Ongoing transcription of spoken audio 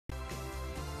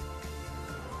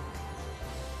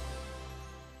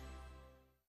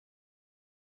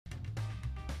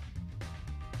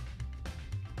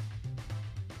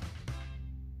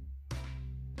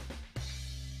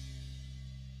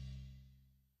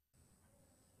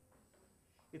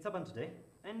It's happened today,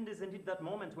 and is indeed that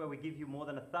moment where we give you more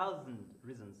than 1,000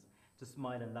 reasons to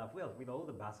smile and laugh. Well, with all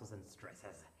the bustles and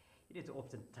stresses, you need to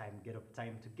often get up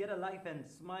time to get a life and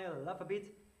smile, laugh a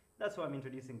bit. That's why I'm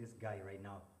introducing this guy right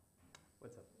now.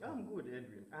 What's up? I'm good,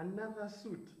 Edwin. Another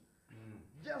suit.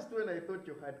 Just when I thought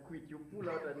you had quit, you pull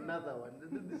out another one.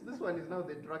 This one is now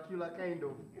the Dracula kind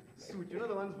of suit. You know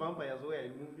the ones vampires wear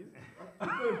in movies?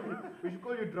 We should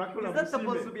call you Dracula. Is that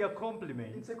supposed to be a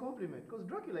compliment? It's a compliment, because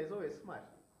Dracula is always smart,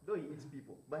 though he eats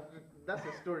people. But that's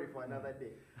a story for another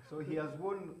day. So he has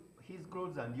worn his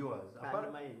clothes and yours.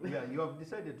 And mine. Yeah, you have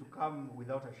decided to come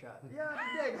without a shirt. Yeah,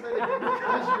 today I decided to be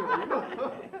casual, you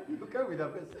know. You came with a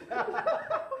vest.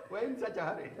 We're in such a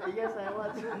hurry. Yes, I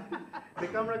was. The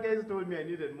camera guys told me I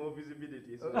needed more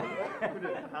visibility, so I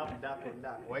couldn't have dark on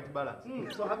dark. White balance.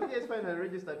 So have you guys finally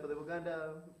registered for the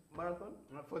Uganda marathon?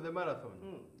 For the marathon,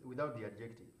 without the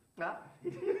adjective. Huh?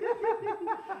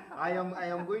 I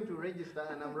am going to register,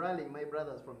 and I'm rallying my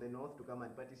brothers from the north to come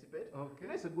and participate. Okay. You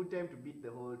know, it's a good time to beat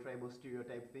the whole tribal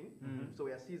stereotype thing. So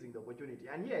we are seizing the opportunity,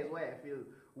 and here is why I feel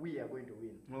we are going to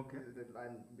win. Okay.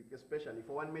 And especially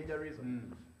for one major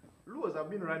reason. Luos have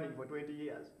been running for 20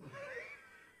 years.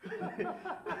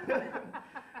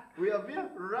 We have been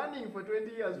running for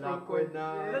 20 years from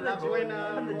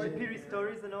Lakwena, and the Jipiri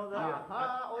stories and all that.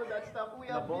 all that stuff. We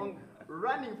have been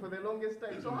running for the longest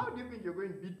time. So how do you think you're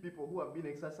going to beat people who have been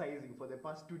exercising for the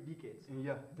past 2 decades?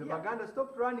 Yeah. The Baganda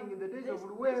stopped running in the days of They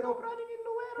Luwero. stopped running in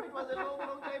Luwero. It was a long,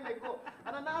 long time ago.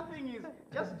 And another thing is,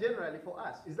 just generally for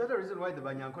us, Is that the reason why the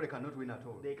Banyankore cannot win at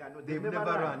all? they cannot. They've never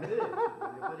run. They've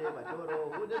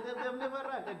never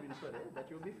run. Edwin, sorry, but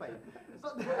you'll be fine.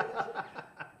 So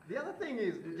the other thing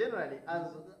is, generally,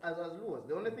 as Luos,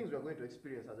 the only things we're going to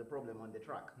experience as a problem on the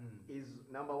track is,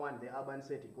 number one, the urban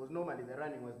setting, because normally the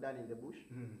running was done in the bush.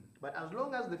 But as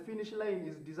long as the finish line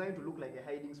is designed to look like a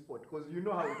hiding spot, because you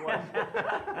know how it works.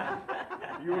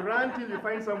 You run till you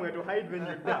find somewhere to hide when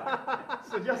you're done.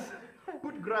 So just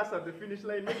put grass at the finish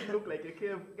line, make it look like a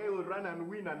cave. Guy will run and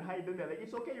win and hide. Then they're like,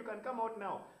 it's okay, you can come out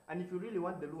now. And if you really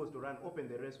want the Luos to run, open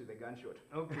the race with a gunshot.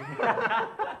 Okay.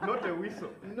 Not a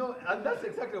whistle. No, and that's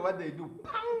exactly what they do.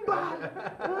 Bang, bang.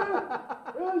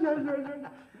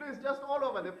 No, it's just all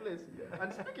over the place.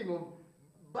 And speaking of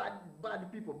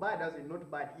bad people, bad as in not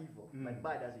bad evil, but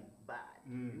bad as in bad.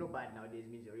 You know, bad nowadays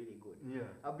means you're really good. Yeah.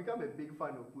 I've become a big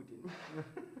fan of Putin.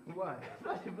 Why?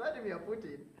 Vladimir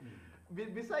Putin,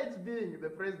 besides being the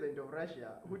president of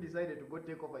Russia, who decided to go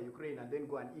take over Ukraine and then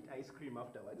go and eat ice cream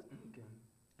afterwards,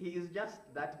 he is just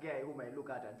that guy whom I look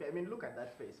at and I mean, look at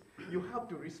that face. You have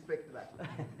to respect that.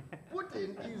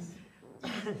 Putin is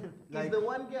the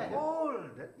one guy. Old.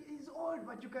 He's old,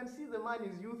 but you can see the man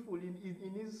is youthful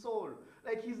in his soul.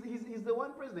 Like he's the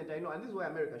one president I know, and this is why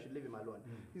America should leave him alone.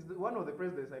 He's one of the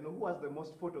presidents I know who has the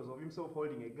most photos of himself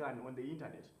holding a gun on the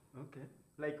internet. Okay.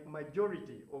 Like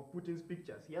majority of Putin's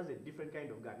pictures, he has a different kind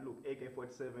of gun. Look,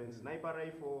 AK-47, sniper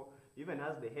rifle, even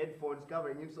has the headphones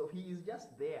covering him. So he is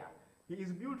just there. He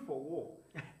is built for war.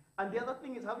 And the other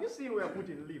thing is, have you seen where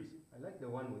Putin lives? I like the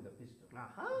one with the pistol.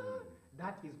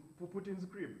 That is Putin's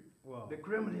crib. Wow. The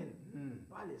Kremlin.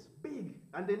 Palace. Big.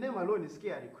 And the name alone is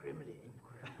scary. Kremlin.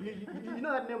 You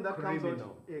know that name that comes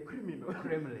out? Criminal.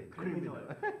 Kremlin. Criminal.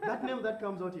 That name that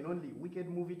comes out in only wicked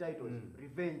movie titles.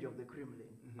 Revenge of the Kremlin.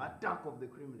 Attack of the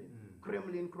Kremlin.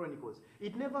 Kremlin Chronicles.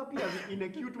 It never appears in a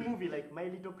cute movie like My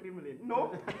Little Kremlin.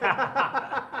 No.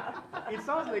 It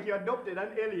sounds like you adopted an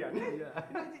alien. Yeah.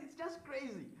 You know, it's just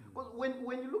crazy. Because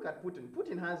when you look at Putin,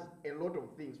 Putin has a lot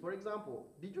of things. For example,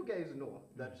 did you guys know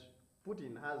that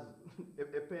Putin has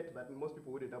a pet that most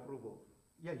people wouldn't approve of?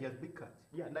 Yeah, he has big cats.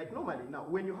 Yeah, like normally now,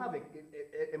 when you have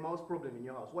a mouse problem in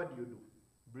your house, what do?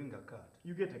 Bring a cat.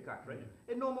 You get a cat, right?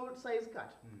 A normal size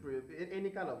cat, any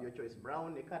color of your choice,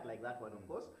 brown, a cat like that one, of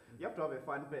course. You have to have a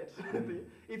fun pet.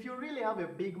 If you really have a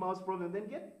big mouse problem, then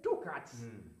get 2 cats,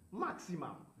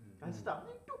 maximum, and stuff.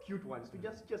 2 cute ones to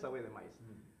just chase away the mice.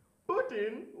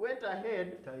 Putin went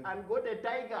ahead and got a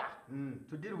tiger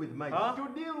To deal with mice. to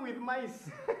deal with mice.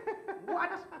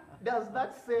 What does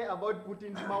that say about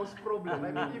Putin's mouse problem?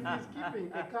 I mean, if he's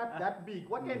keeping a cat that big,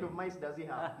 what kind of mice does he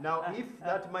have? Now, if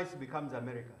that mice becomes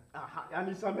America. And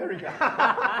it's America.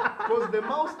 Because the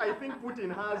mouse I think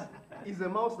Putin has is a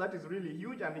mouse that is really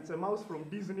huge, and it's a mouse from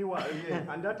Disney World,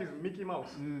 and that is Mickey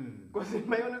Mouse. Because in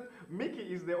my honest, Mickey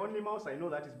is the only mouse I know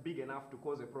that is big enough to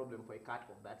cause a problem for a cat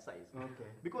of that size. Okay.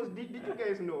 Because did you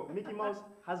guys know Mickey Mouse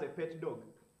has a pet dog?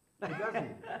 He does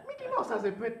it. Mickey Mouse has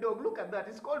a pet dog. Look at that.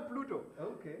 It's called Pluto.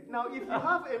 Okay. Now, if you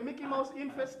have a Mickey Mouse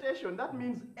infestation, that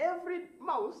means every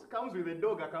mouse comes with a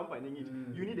dog accompanying it.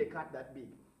 You need a cat that big.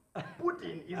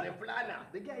 Putin is a planner.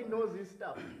 The guy knows his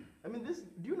stuff. I mean, do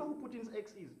you know who Putin's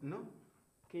ex is? No.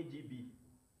 KGB.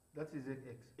 That is it,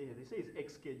 X. Yeah, they say it's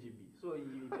ex-KGB. So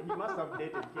he must have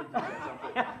dated KGB at some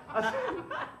point.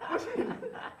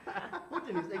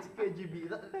 Putin is ex-KGB.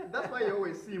 That's why you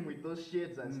always see him with those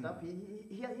shades and stuff.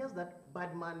 He has that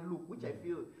bad man look, which I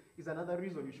feel is another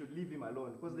reason you should leave him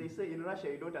alone. Because they say in Russia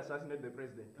you don't assassinate the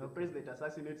president. The president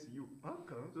assassinates you.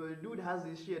 Okay. So the dude has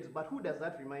these shades, but who does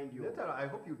that remind you of? Later, I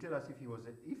hope you tell us if he was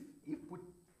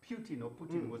Putin or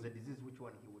Putin was a disease, which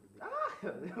one he would be.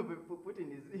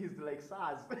 Putin is like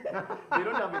SARS. They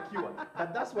don't have a cure.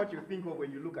 But that's what you think of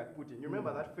when you look at Putin. You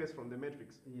remember that face from The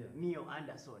Matrix? Yeah. Neo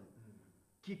Anderson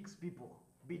kicks people,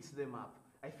 beats them up.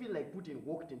 I feel like Putin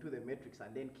walked into The Matrix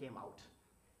and then came out.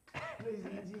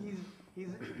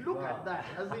 Look at that.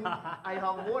 As in, I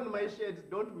have worn my shades,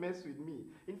 don't mess with me.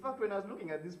 In fact, when I was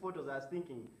looking at these photos, I was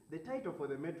thinking the title for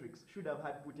The Matrix should have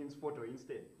had Putin's photo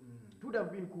instead. It would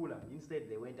have been cooler. Instead,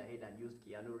 they went ahead and used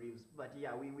Keanu Reeves. But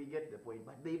yeah, we get the point.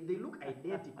 But they look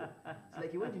identical. It's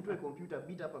like he went into a computer,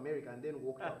 beat up America, and then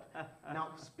walked out. Now,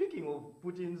 speaking of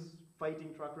Putin's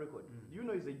fighting track record, do you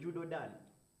know he's a judo dan?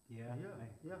 Yeah.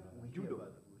 Judo.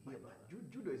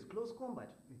 Judo is close combat.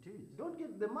 It is. Don't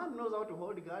get the man knows how to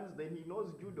hold guns, then he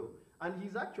knows judo, and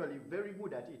he's actually very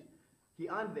good at it. He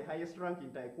earned the highest rank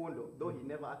in taekwondo, though he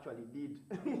never actually did.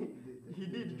 He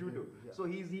did judo. Yeah. So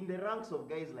he's in the ranks of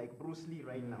guys like Bruce Lee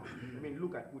right now. I mean,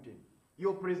 look at Putin.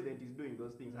 Your president is doing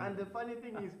those things. And the funny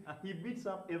thing is, he beats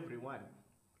up everyone.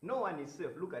 No one is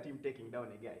safe. Look at him taking down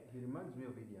a guy. He reminds me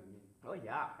of Idi Amin. Oh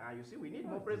yeah, you see, we need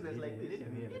more presidents like this.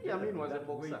 Idi Idi Amin was a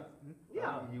boxer.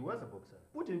 Yeah, He was a boxer.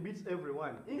 Putin beats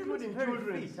everyone, He looks including very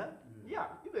children. fit, huh? Yeah,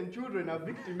 even children are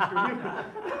victims to him.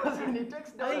 And he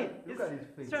takes down. Hey, Look he's, at his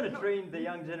he's face. trying to train the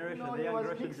young generation, No, the he young was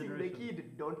Russian mixing generation. the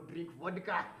kid, don't drink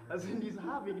vodka. As in, he's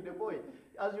having the boy.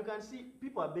 As you can see,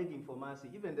 people are begging for mercy.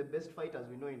 Even the best fighters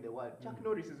we know in the world. Chuck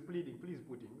Norris is pleading, please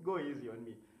Putin, go easy on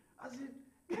me. As in,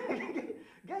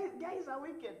 guys are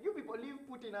wicked. You people leave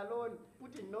Putin alone.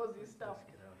 Putin knows his stuff.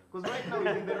 Because right now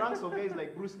he's in the ranks of guys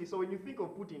like Bruce Lee. So when you think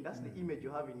of Putin, that's the image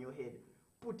you have in your head.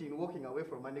 Putin walking away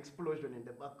from an explosion in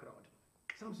the background.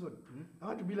 Samson, I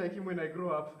want to be like him when I grow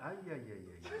up.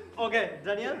 Okay,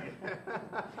 Daniel,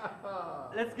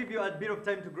 let's give you a bit of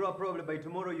time to grow up. Probably by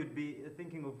tomorrow you'd be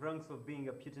thinking of ranks of being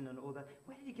a Putin and all that.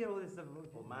 Where did you get all this stuff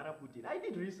about Putin? Omara Putin. I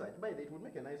did research. By the way, it would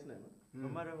make a nice name. No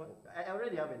matter what. I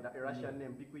already have a Russian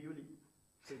name, Pikuyuli.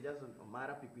 So just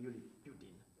Omara Pikuyuli Putin.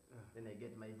 Then I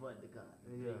get my vodka.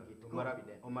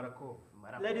 Omarakov.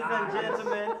 Ladies and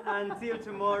gentlemen, until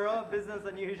tomorrow, business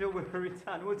as usual will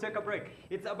return. We'll take a break.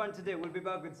 It's Urban Today. We'll be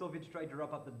back with Sophie to try to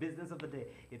wrap up the business of the day.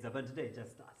 It's Urban Today.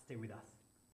 Just stay with us.